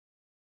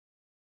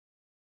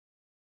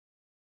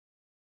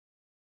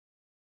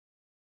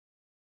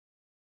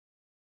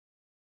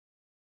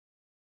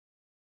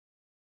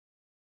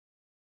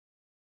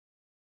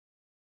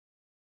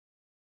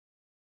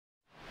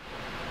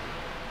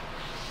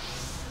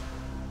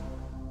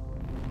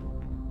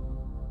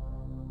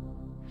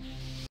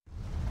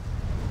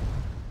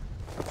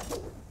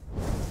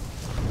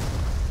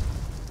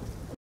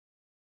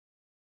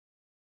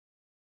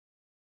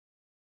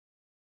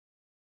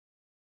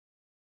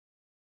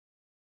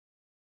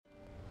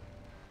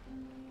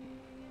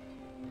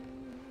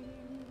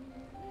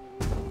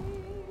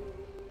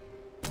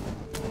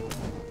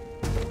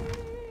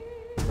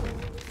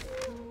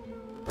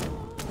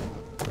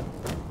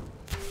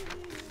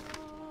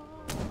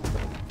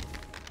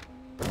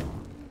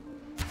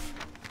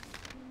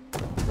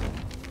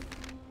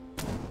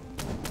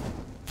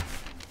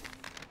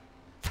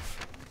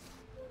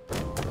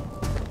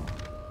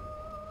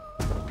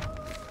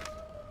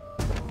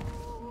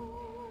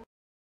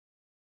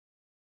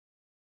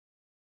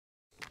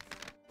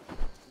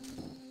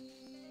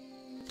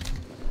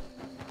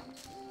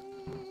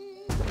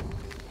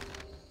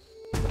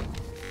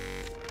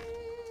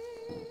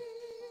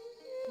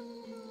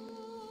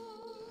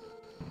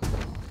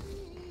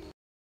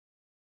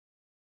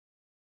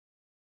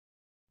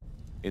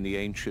In the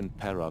ancient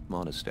Perok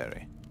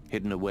monastery,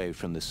 hidden away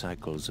from the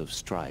cycles of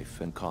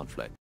strife and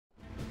conflict.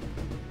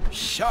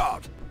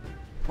 Shard!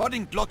 What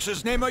in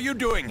Glox's name are you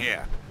doing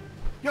here?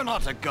 You're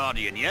not a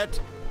guardian yet.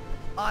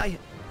 I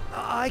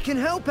can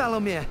help,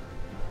 Alomir.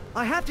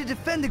 I have to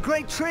defend the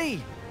great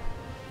tree.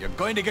 You're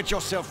going to get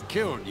yourself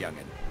killed,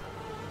 youngin.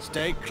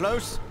 Stay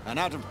close and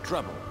out of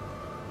trouble.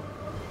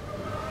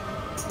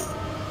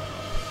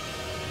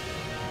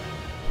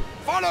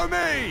 Follow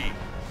me!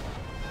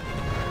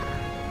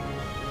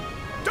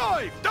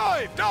 Dive!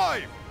 Dive!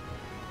 Dive!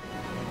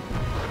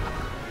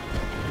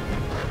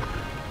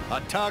 Our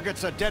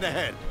targets are dead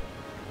ahead.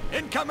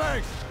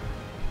 Incoming!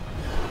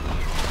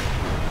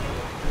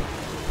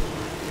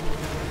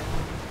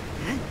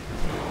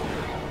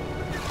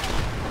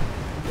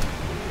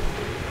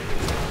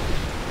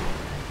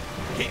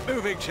 Keep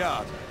moving,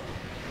 Shard.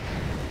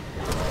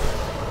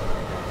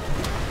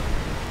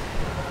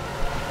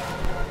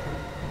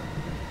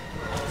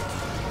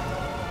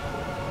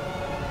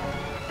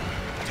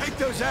 Take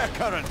those air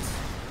currents.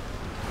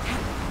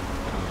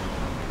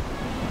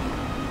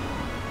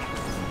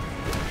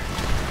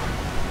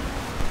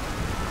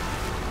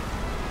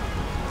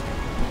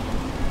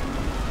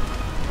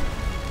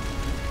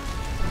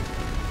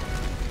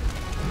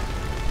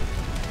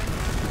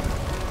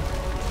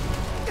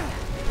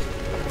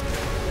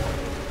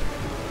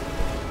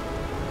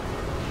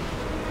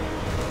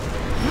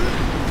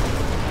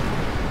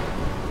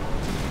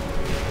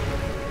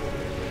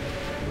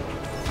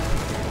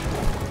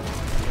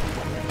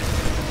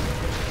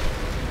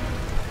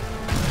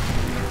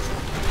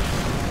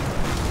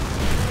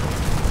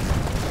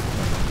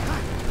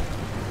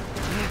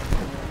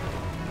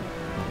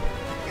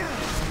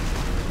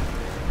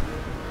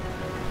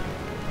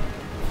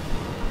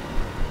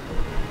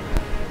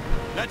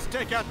 Let's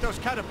take out those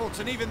catapults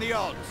and even the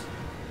odds.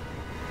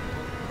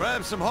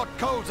 Grab some hot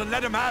coals and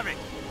let them have it.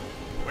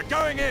 We're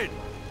going in.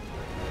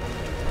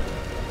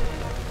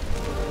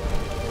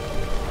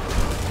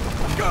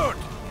 Good.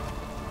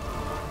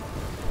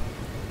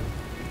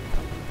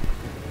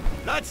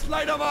 Let's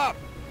light them up.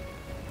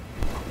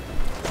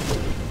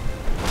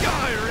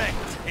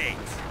 Direct hit.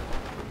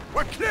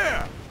 We're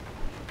clear.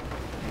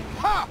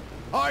 Ha!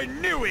 I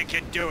knew we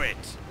could do it.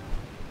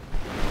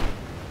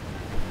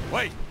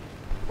 Wait,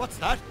 what's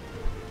that?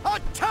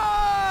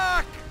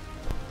 Attack!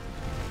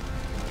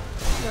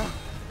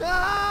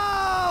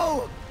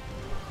 No!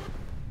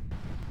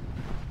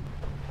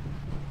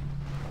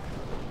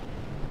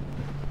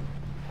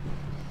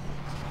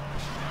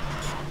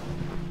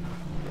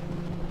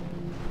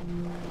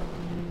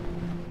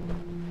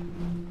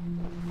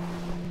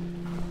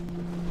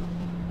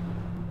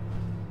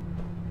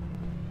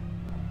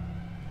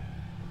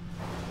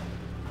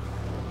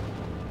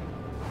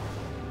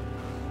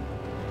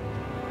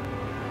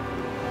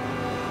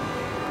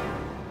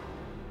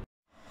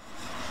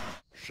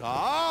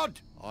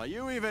 Shard, are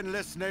you even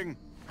listening?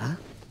 Huh?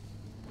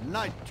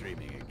 Night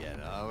dreaming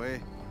again, are we?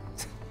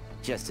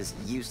 Just as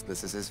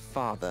useless as his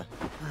father.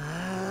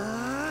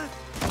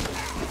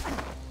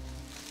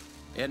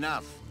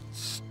 Enough.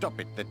 Stop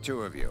it, the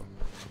two of you.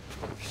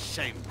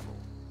 Shameful.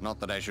 Not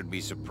that I should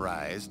be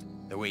surprised.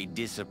 The way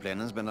discipline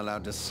has been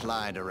allowed to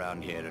slide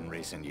around here in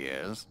recent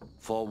years.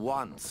 For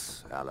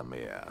once,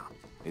 Alomir,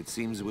 it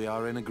seems we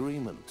are in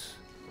agreement.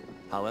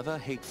 However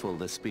hateful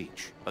the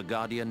speech, a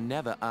Guardian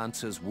never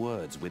answers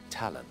words with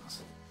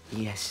talons.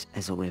 Yes,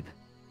 Ezelrib.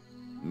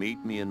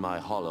 Meet me in my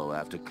hollow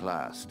after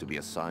class to be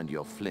assigned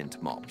your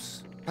flint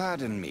mops.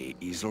 Pardon me,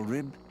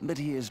 Ezelrib, but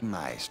he is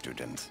my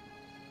student.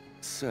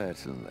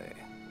 Certainly.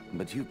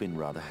 But you've been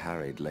rather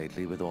harried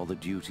lately with all the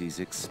duties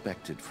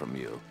expected from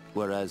you,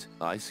 whereas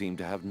I seem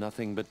to have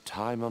nothing but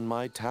time on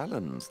my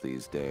talons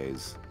these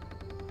days.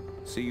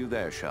 See you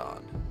there,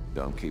 Shard.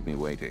 Don't keep me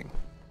waiting.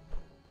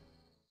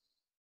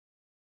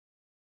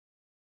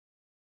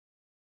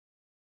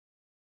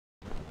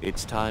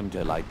 It's time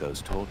to light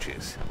those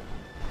torches.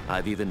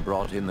 I've even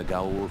brought in the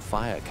Gaul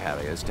fire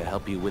carriers to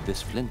help you with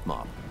this flint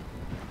mob.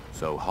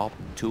 So hop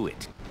to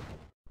it.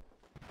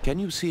 Can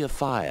you see a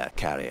fire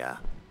carrier?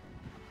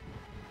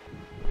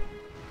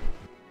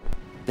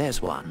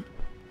 There's one.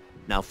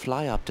 Now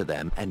fly up to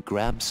them and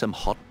grab some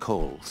hot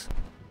coals.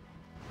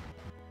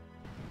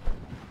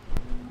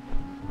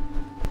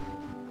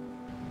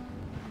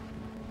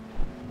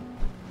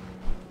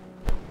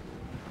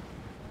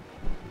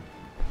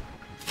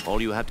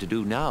 All you have to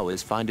do now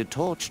is find a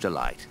torch to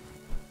light.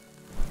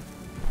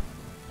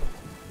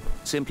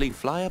 Simply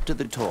fly up to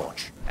the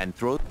torch and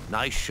throw...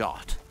 Nice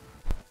shot.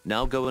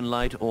 Now go and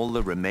light all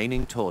the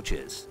remaining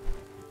torches.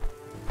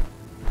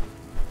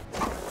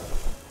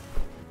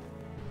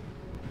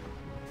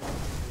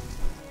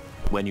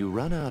 When you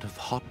run out of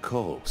hot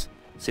coals,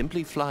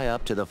 simply fly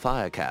up to the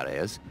fire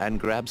carriers and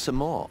grab some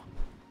more.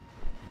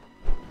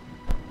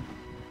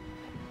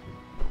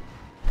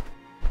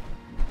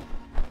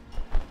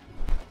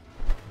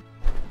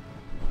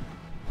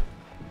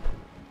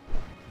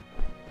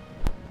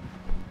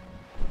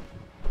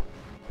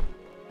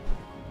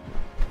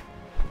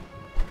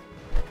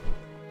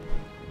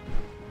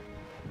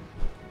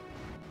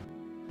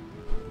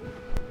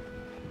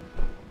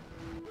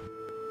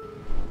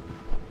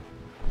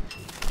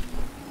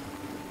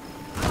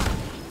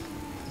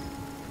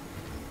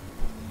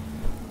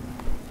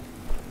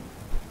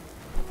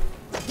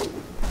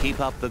 Keep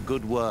up the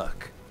good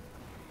work.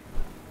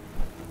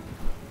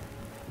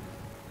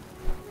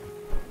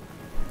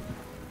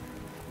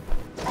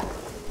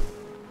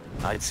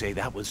 I'd say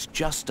that was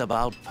just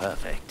about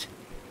perfect.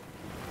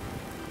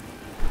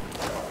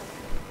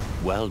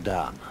 Well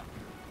done.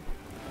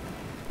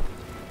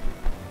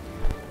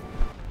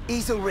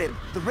 Easel Rim,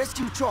 the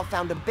rescue chore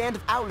found a band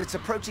of owlets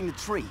approaching the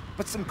tree,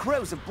 but some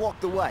crows have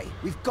blocked the way.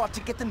 We've got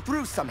to get them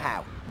through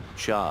somehow.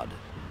 Shard,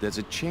 there's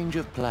a change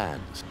of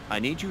plans. I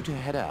need you to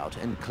head out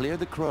and clear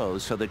the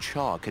crows so that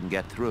Shaw can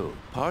get through.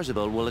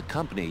 Parzival will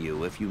accompany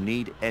you if you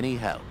need any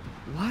help.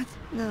 What?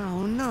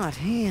 No, not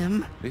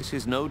him. This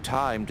is no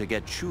time to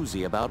get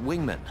choosy about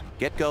wingmen.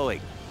 Get going.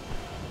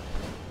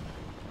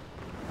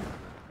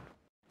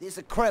 There's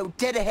a crow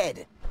dead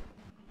ahead.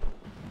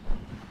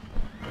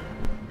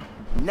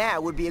 Now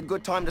would be a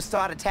good time to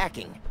start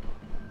attacking.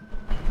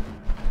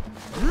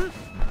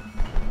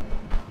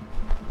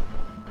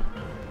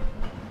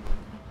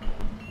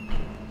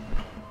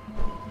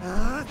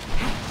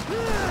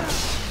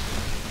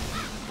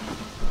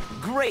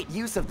 Great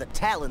use of the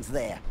talons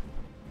there.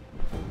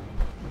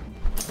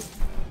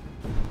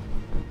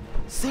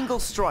 Single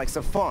strikes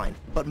are fine,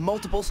 but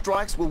multiple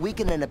strikes will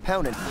weaken an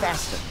opponent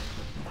faster.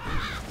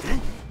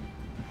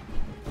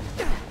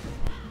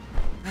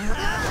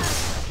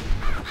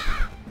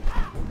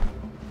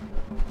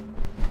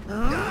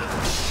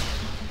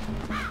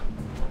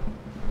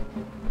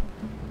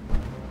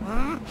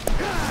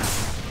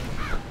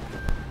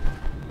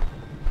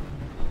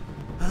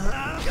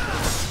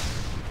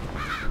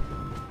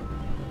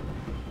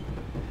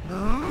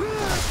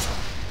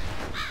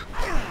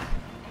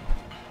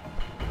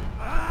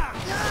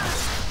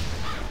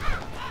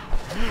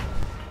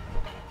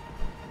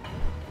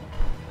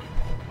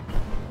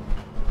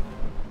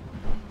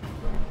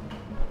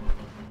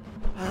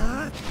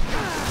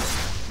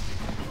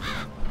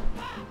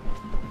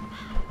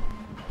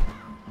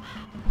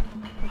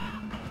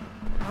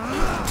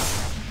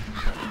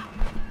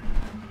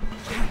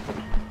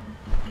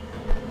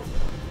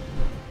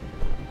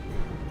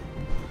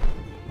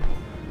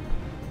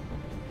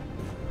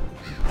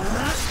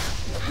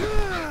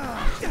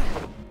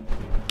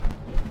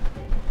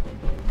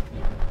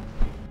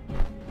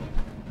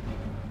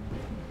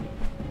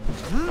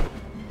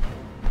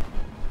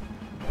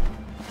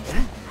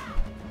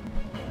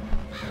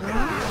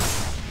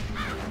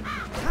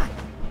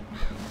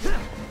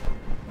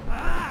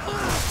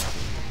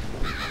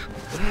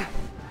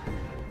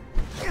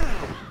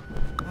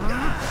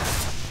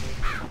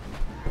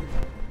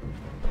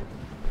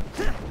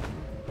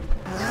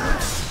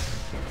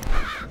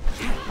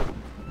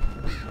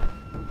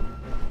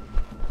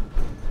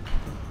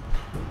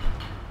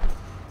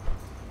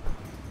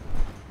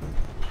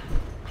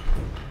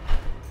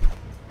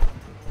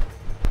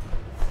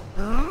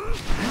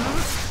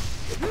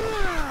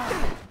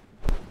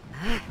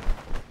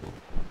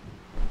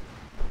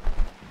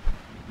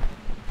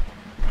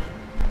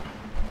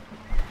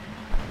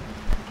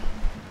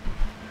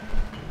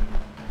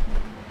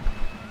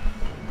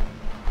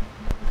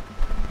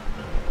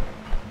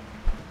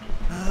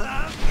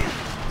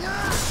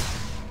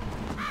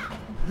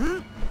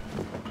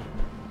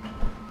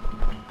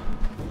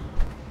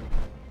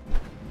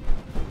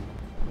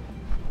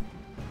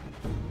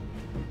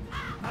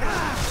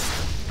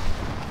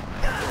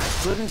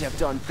 Couldn't have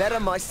done better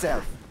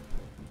myself.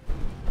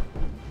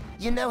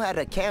 You know how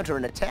to counter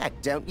an attack,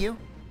 don't you?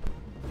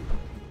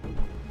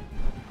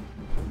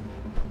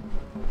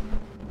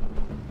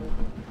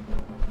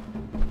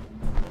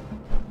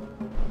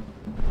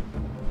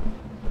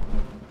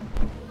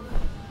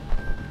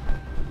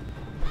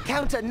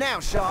 Counter now,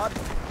 Shard.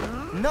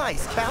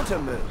 Nice counter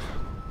move.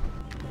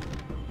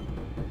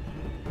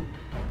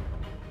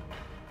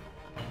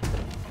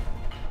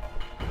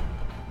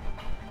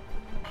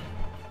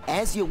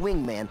 As your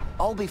wingman,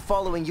 I'll be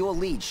following your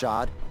lead,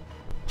 Shard.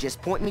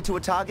 Just point me to a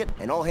target,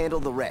 and I'll handle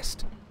the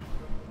rest.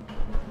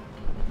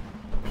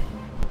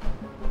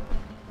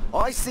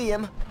 I see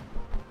him.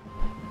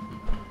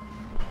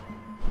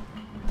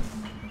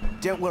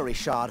 Don't worry,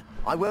 Shard.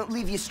 I won't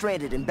leave you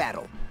stranded in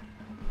battle.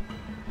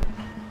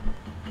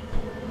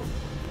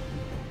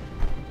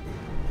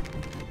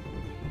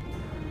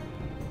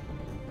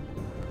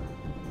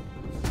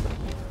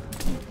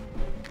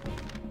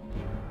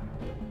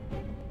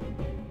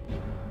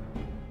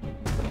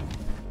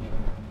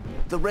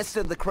 The rest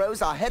of the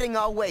crows are heading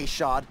our way,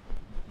 Shard.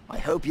 I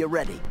hope you're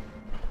ready.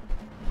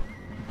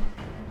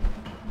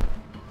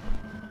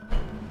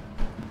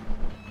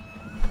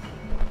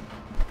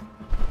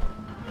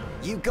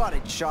 You got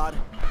it, Shard.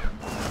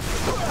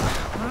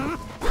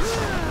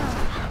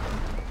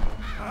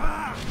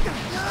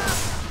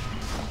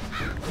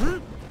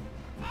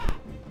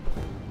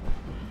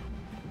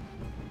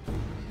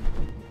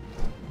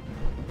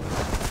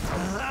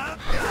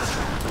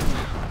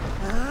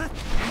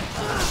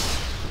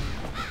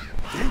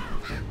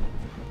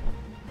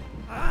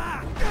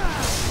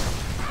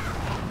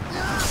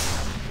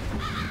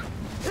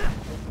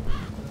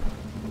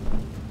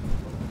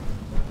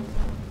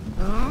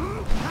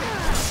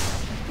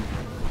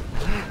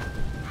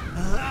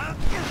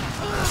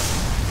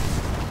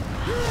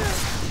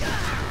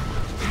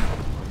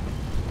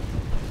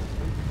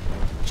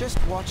 Just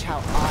watch how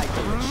I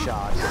do it,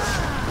 Shard.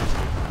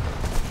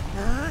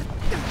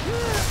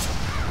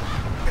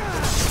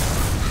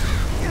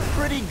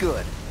 Pretty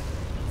good.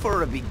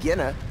 For a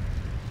beginner.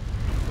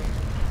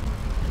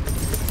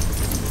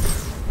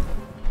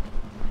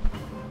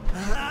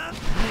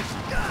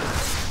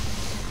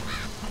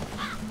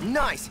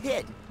 Nice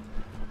hit!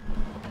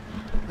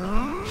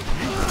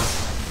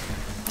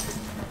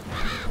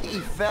 He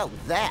felt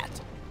that.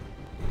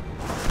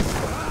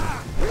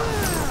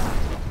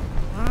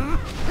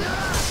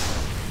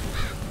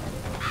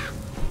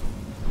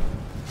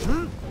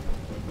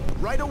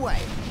 Right away.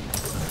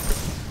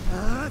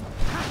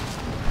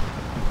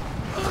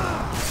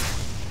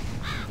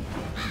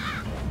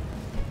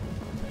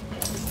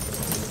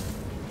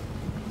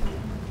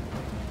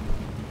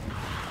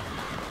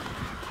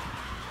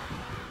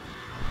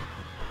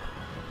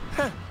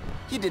 Huh,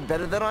 you did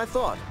better than I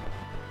thought.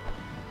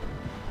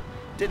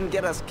 Didn't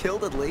get us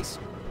killed, at least.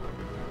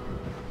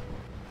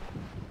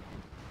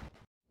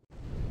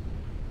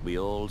 We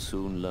all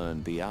soon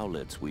learned the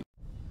owlets we...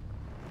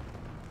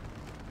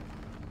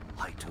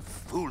 Height of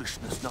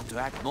foolishness not to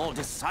act more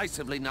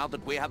decisively now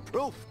that we have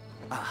proof.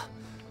 Ah,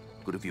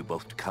 good of you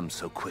both to come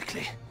so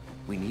quickly.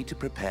 We need to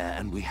prepare,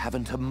 and we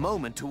haven't a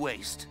moment to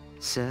waste.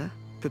 Sir,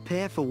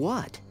 prepare for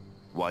what?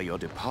 Why, your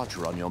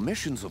departure on your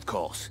missions, of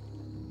course.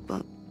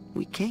 But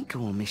we can't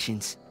go on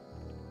missions.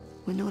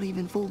 We're not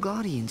even full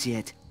Guardians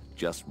yet.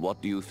 Just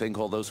what do you think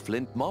all those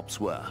flint mops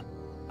were?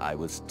 I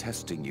was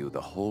testing you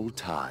the whole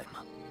time.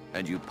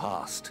 And you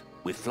passed,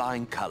 with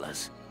flying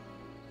colors.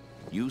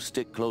 You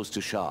stick close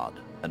to Shard,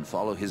 and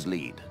follow his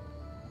lead.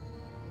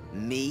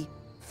 Me?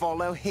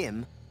 Follow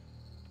him?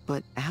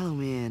 But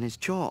Alomir and his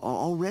jaw are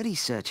already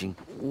searching.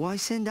 Why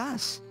send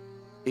us?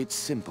 It's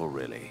simple,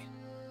 really.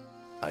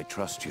 I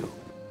trust you,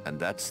 and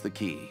that's the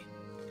key.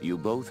 You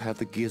both have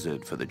the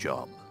gizzard for the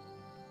job.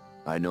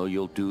 I know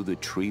you'll do the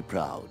tree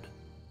proud.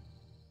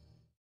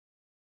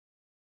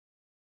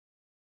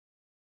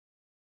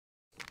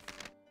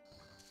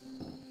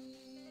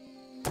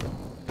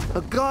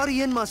 A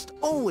Guardian must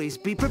always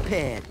be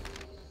prepared.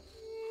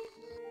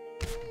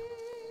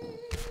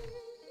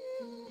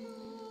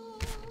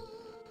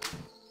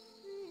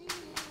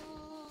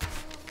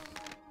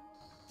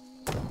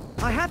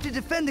 I have to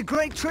defend the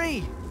great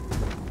tree!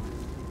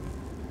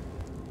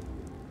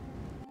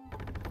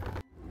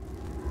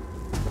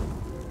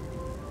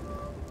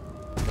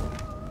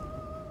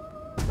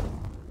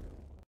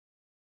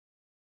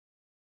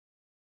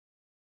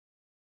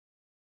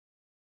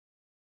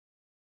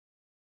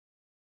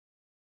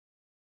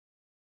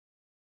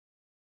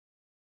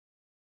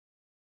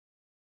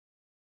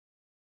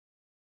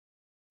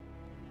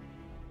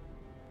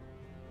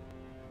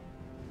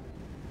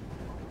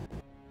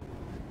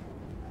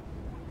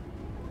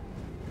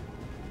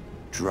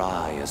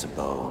 Dry as a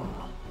bone,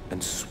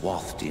 and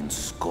swathed in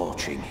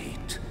scorching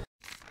heat.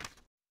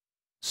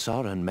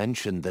 Soren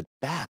mentioned that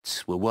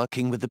bats were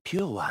working with the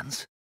Pure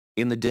Ones.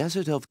 In the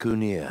desert of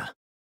Kunir,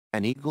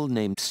 an eagle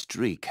named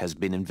Streak has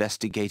been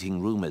investigating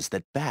rumors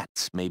that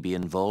bats may be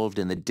involved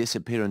in the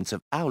disappearance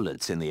of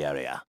owlets in the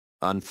area.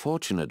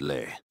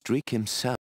 Unfortunately, Streak himself